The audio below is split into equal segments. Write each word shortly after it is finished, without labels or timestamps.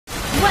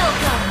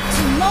Welcome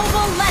to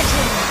Mobile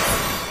Legends!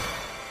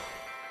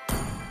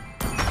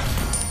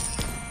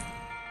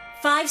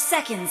 5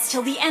 seconds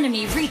till the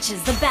enemy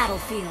reaches the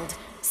battlefield.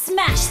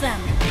 Smash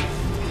them!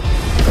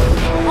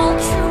 All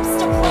troops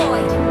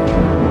deployed!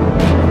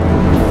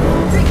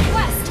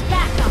 Request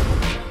backup!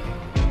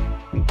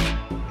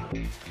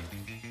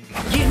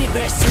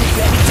 Universal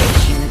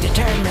gravitation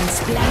determines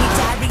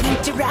planetary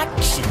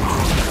interaction.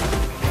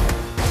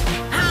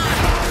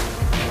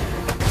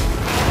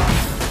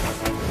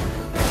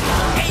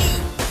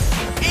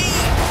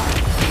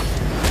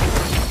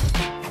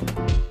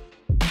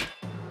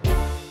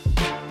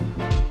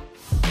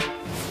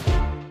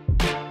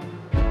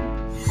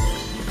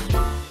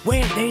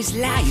 Where there's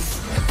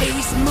life,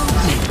 there's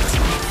movement.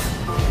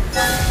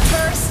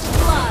 First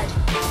blood.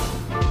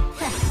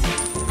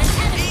 An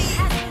enemy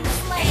has been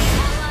slain.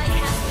 Ally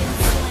has been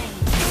slain.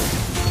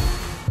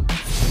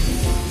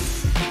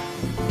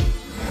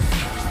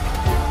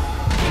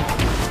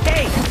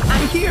 Hey,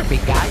 I'm here,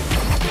 big guy.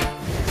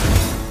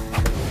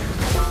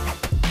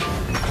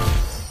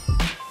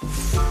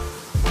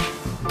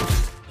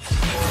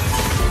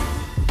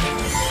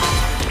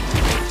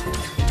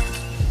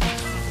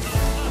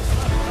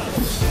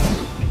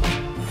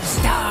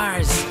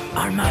 Stars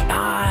are my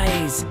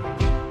eyes.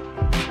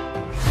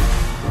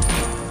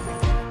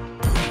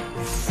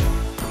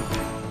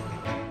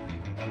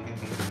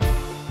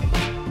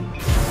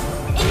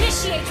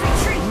 Initiate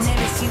retreat.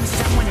 Never seen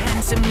someone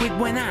handsome with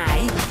one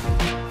eye.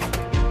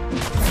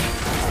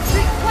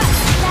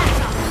 Request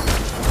backup.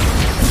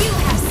 You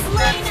have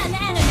slain an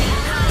enemy.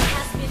 Ally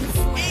has been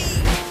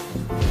slain.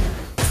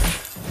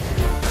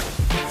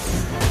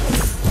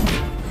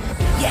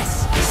 Yes,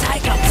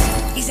 Cyclops.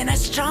 He's an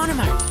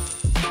astronomer.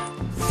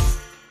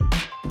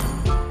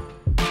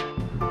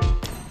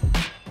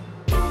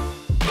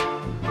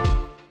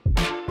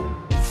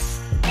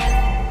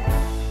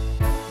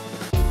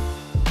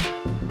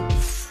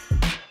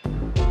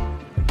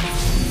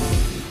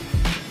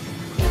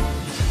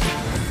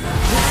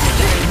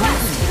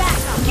 Request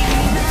backup.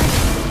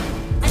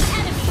 An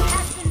enemy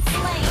has been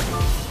slain.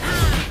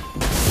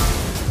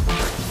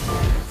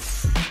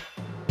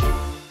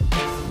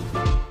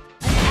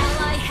 An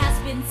ally has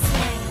been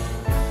slain.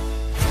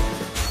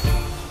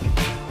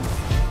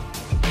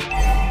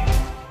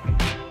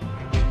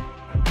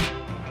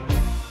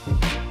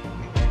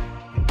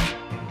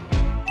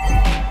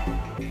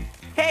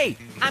 Hey,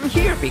 I'm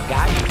here, big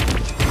guy.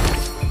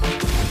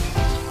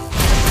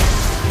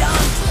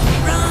 Don't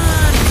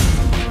run!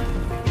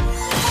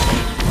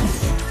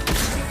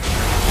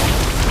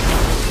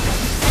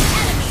 An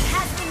enemy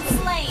has been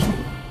slain.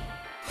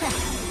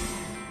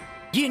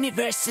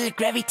 Universal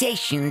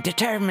gravitation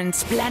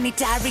determines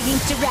planetary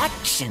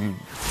interaction.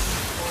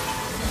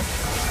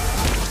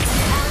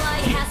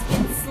 Ally has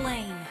been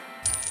slain.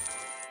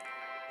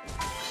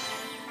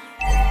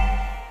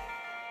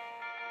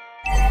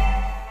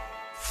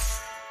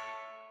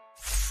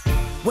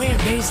 Where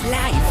there's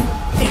life,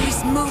 there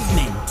is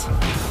movement.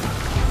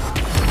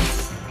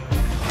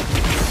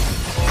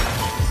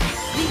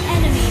 The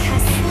enemy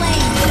has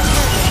slain the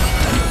turret.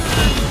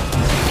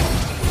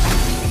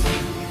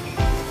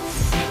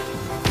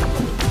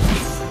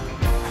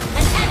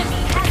 An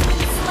enemy has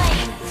been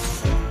slain.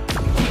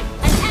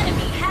 An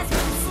enemy has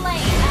been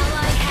slain.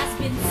 Ally has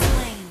been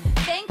slain.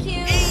 Thank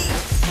you.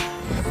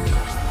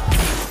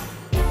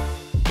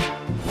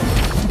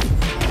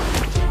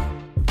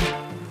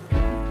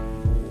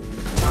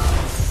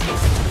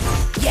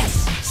 Yes,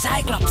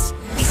 Cyclops.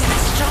 He's an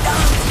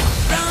astronaut.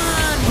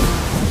 Run!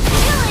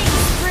 Killing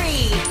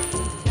spree.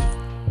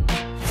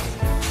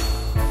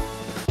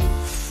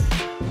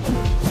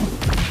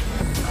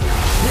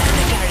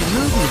 Planetary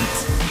movement.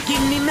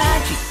 Give me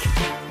magic.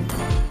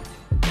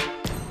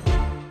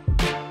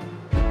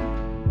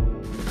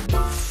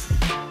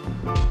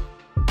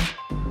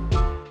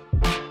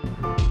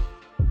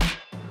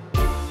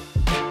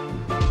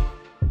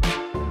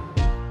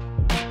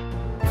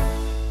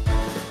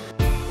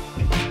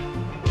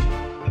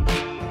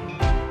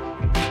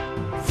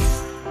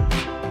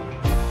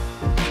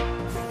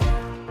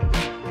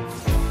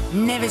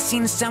 Never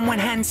seen someone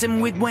handsome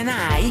with one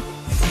eye.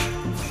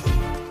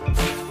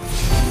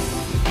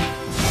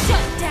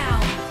 Shut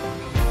down.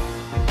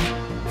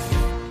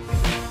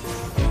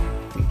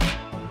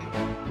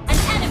 An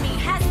enemy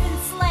has been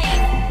slain.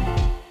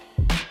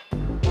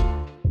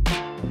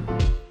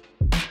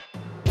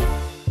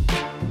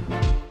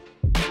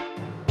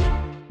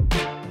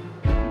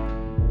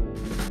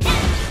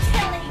 Enemy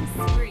killing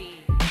spree.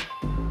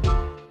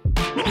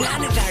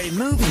 Planetary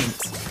movement.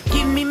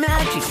 Give me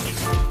magic.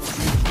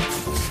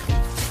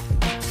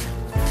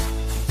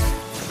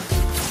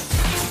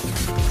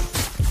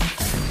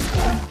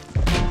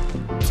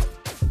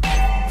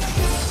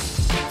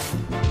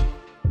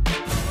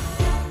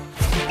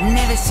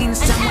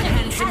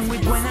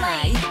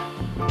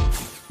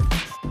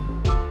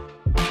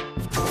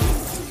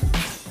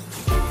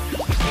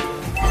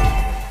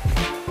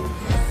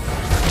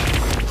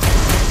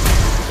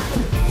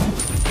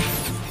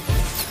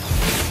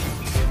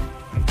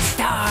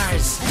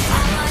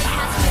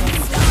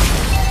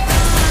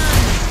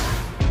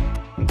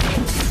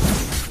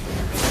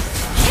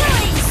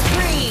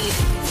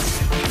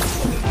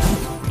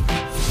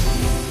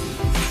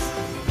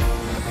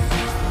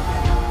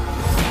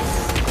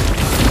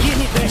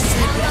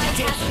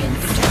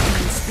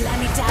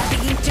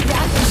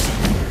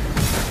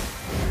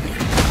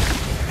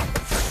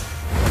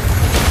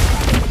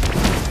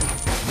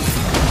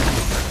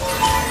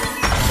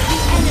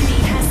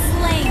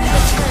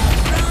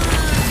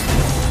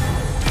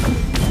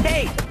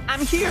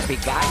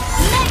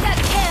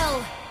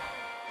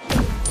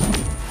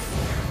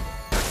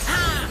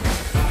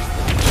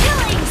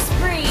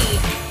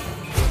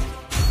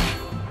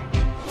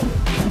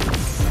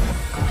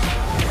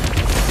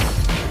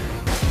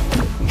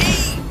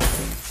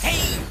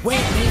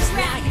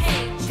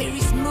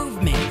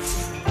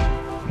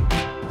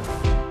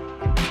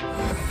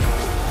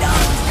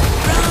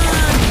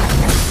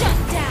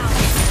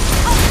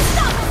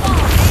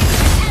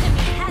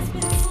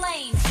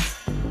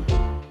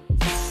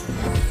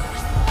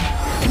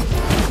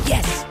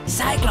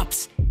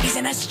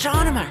 an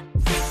astronomer.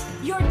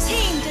 Your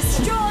team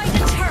destroyed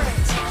a turret.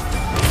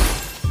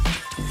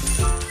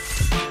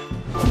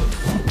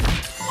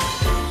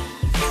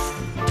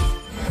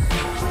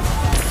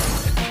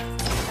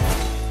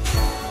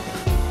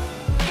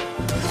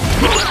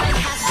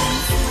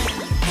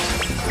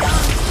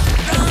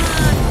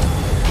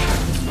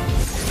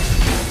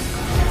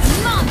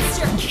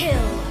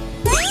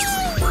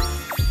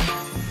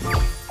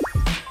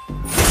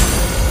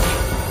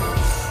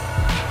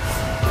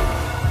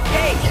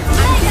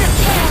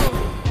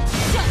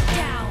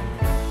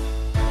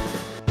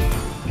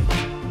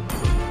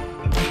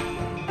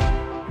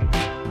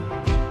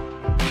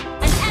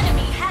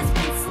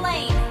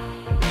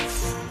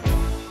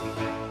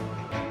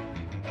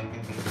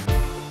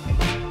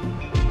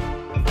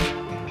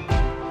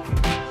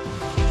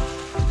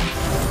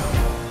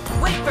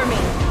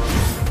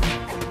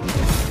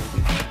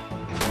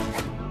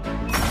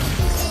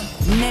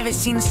 Never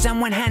seen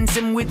someone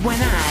handsome with one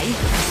eye.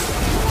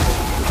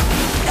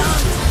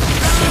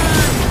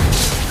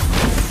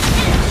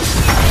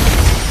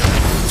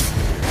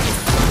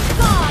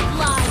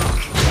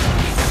 Godlike.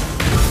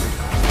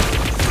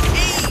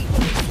 Hey,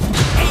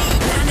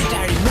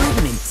 planetary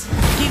movement.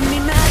 Give me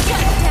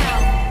magic. Shut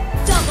down.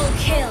 Double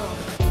kill.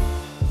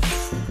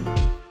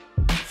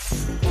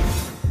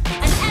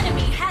 An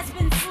enemy has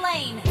been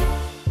slain.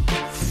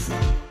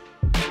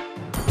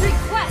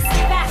 Request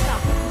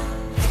backup.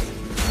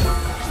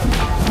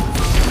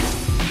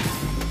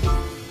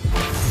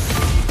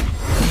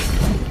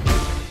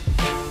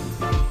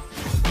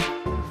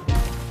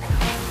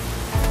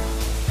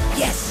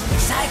 Yes,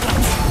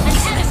 Cyclops. An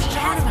enemy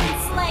has been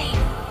slain.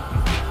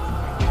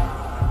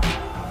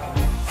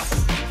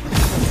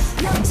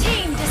 Your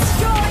team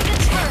destroyed the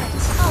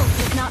turret. Ult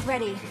is not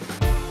ready.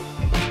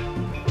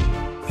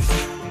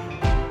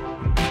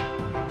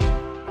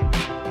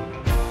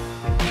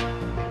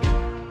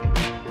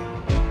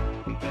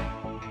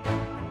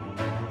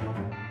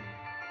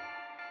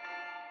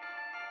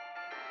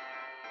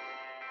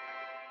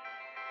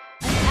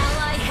 An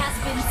ally has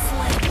been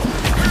slain.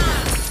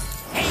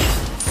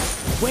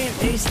 Where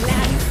there is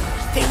life,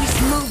 there is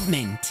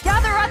movement.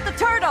 Gather at the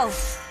turtle!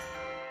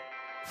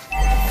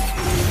 An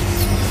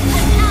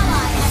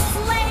ally has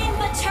slain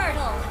the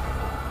turtle.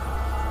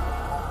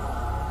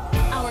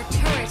 Our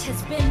turret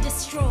has been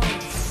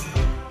destroyed.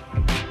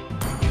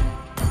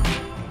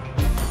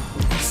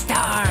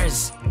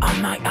 Stars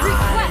on my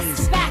eyes.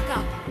 Request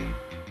backup.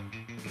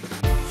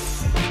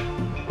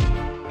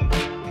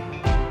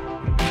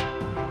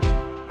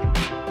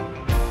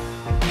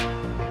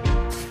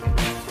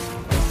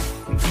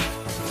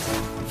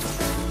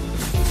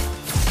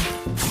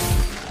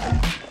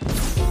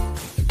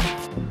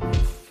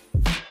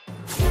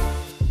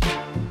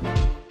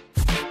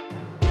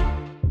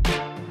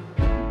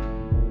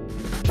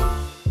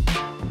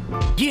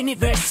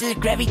 Universal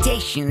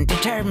gravitation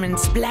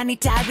determines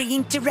planetary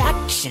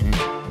interaction.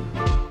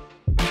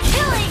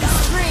 Killing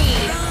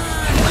spree.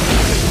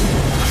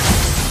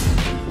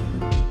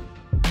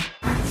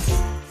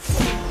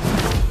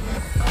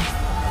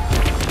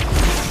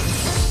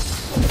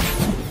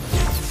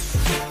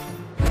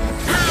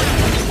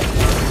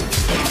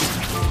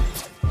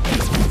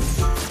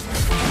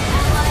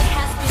 Ally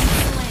has been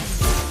slain.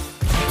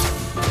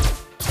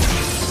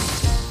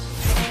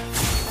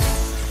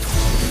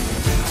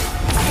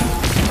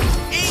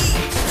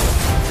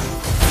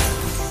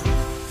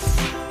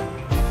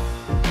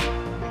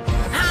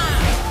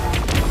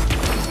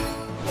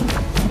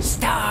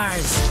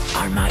 Stars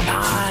are my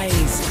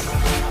eyes.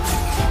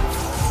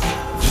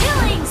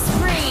 Killing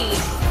spree.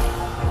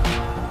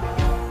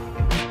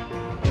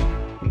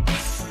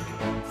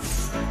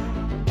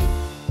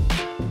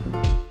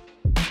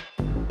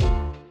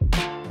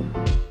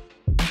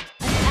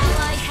 An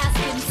ally has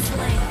been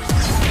slain.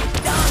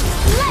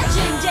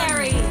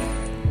 Legendary.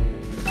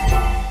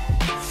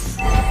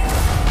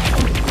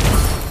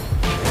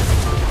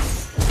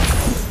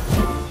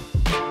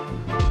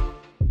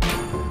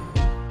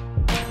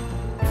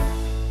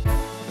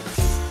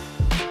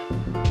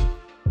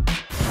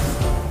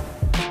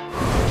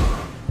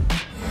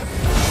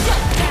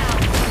 Shut down.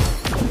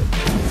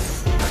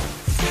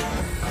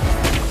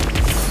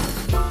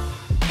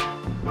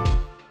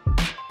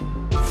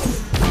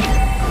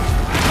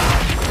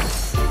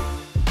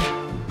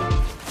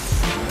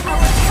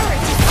 Our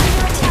turret is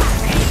under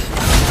attack.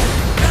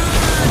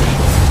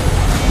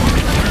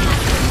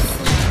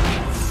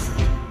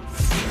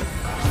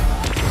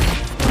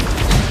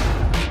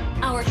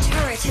 Our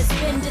turret has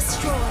been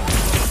destroyed.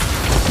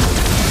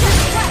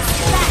 Request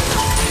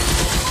backup.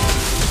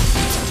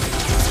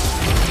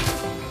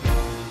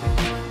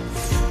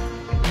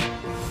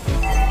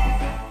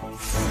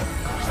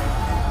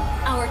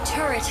 Our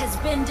turret has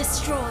been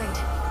destroyed.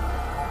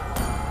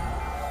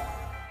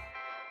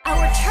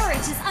 Our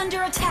turret is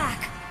under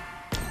attack.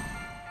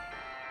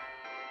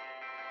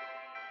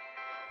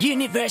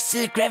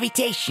 Universal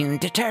gravitation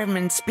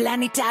determines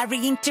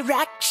planetary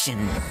interaction.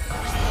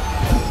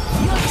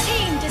 Your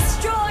team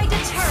destroyed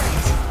a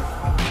turret.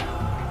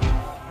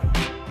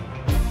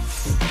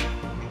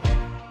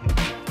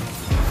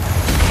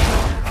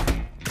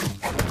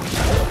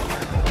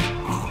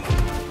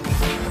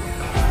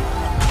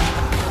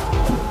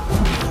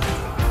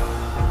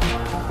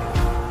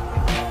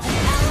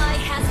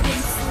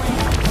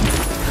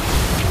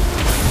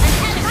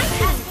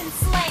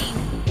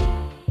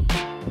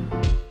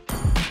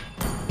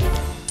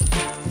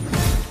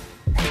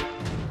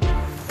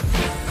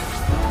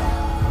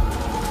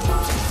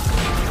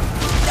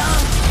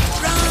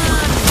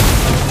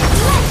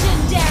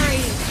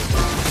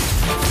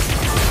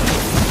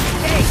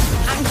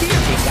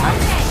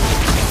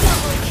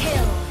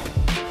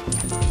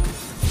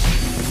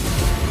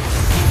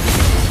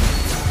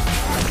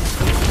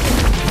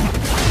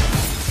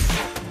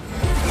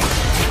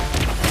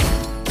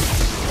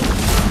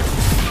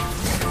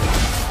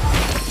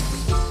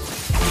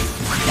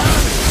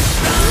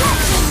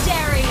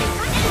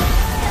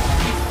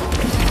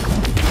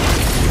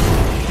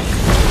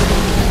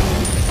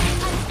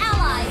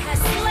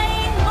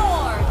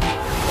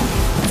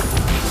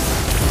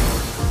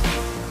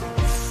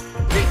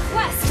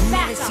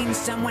 seen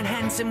someone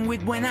handsome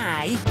with one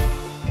eye?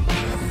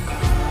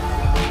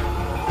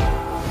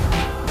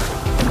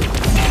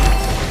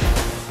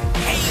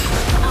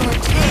 Our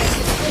turret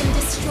has been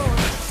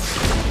destroyed.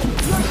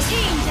 Your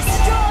team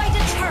destroyed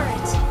a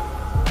turret.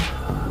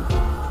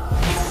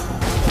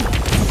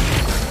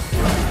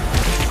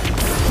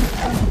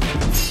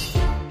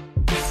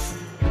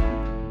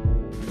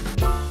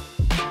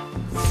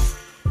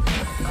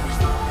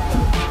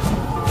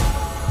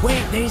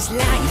 Where there's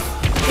life,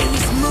 there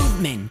is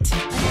movement. An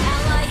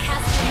ally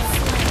has been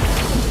slain.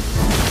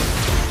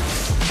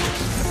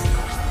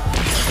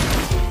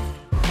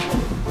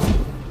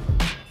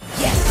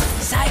 Yes,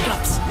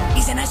 Cyclops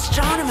is an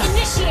astronomer.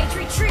 Initiate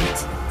retreat.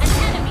 An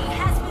enemy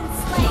has been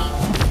slain.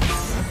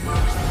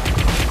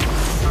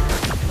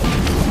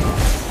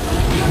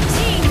 Your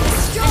team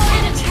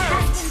destroyed a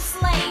turret. Has been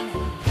slain.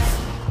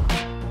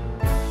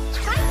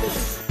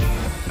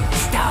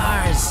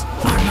 Stars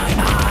are my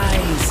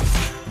eyes.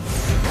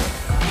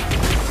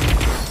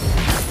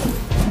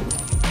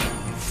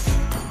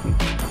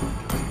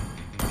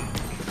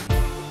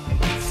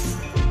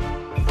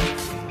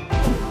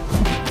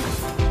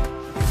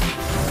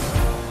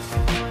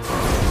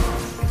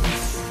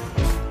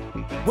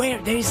 Where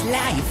there's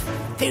life,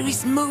 there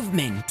is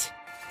movement.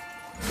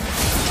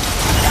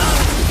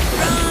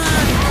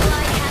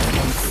 Ally has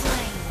been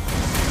slain.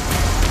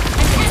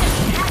 An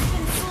enemy has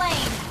been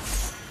slain.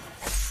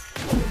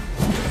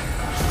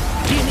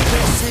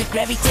 Universal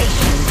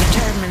gravitation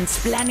determines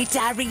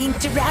planetary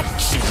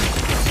interaction.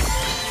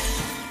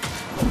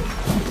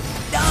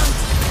 Don't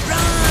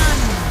run!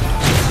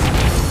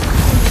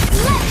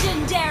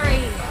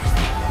 Legendary.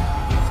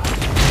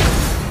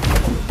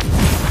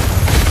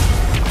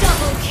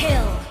 Double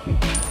kill.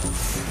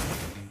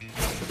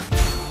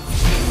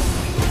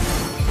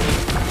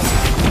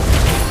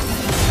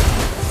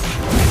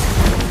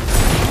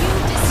 You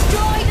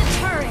destroyed a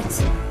turret.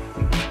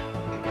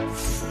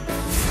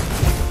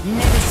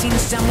 Never seen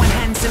someone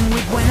handsome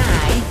with one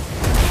eye?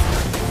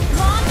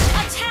 Launch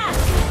attack.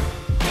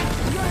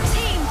 Your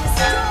team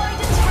destroyed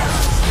a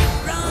turret.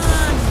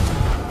 Run!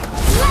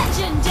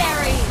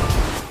 Legendary.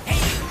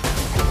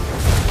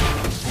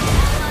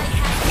 Ally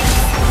has been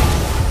slain.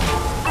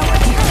 Our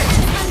turret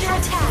is under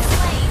attack.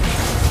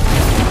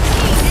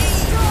 Team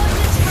destroyed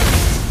a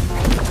turret.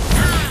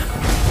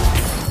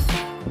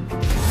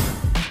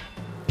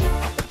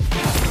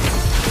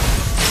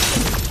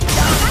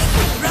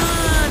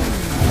 Run!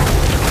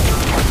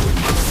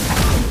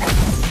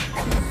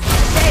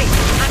 Hey,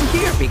 I'm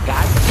here, big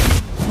guy.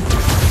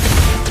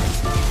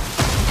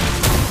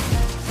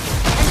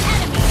 An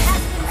enemy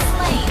has been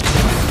slain.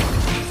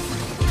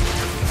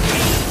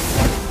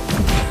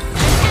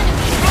 An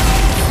enemy has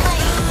been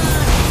slain.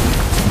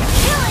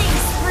 Killing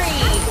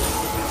spree.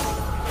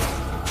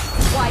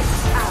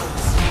 Wiped out.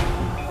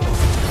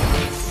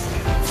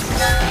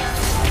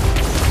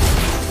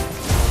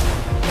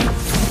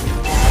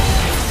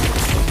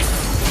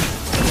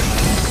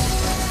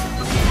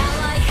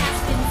 Ally has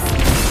been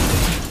slain.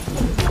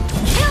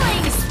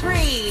 Killing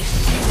spree.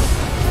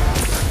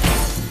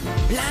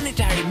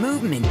 Planetary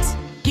movement.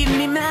 Give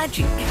me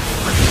magic.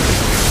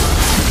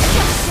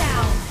 Shut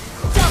down.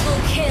 Double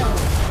kill.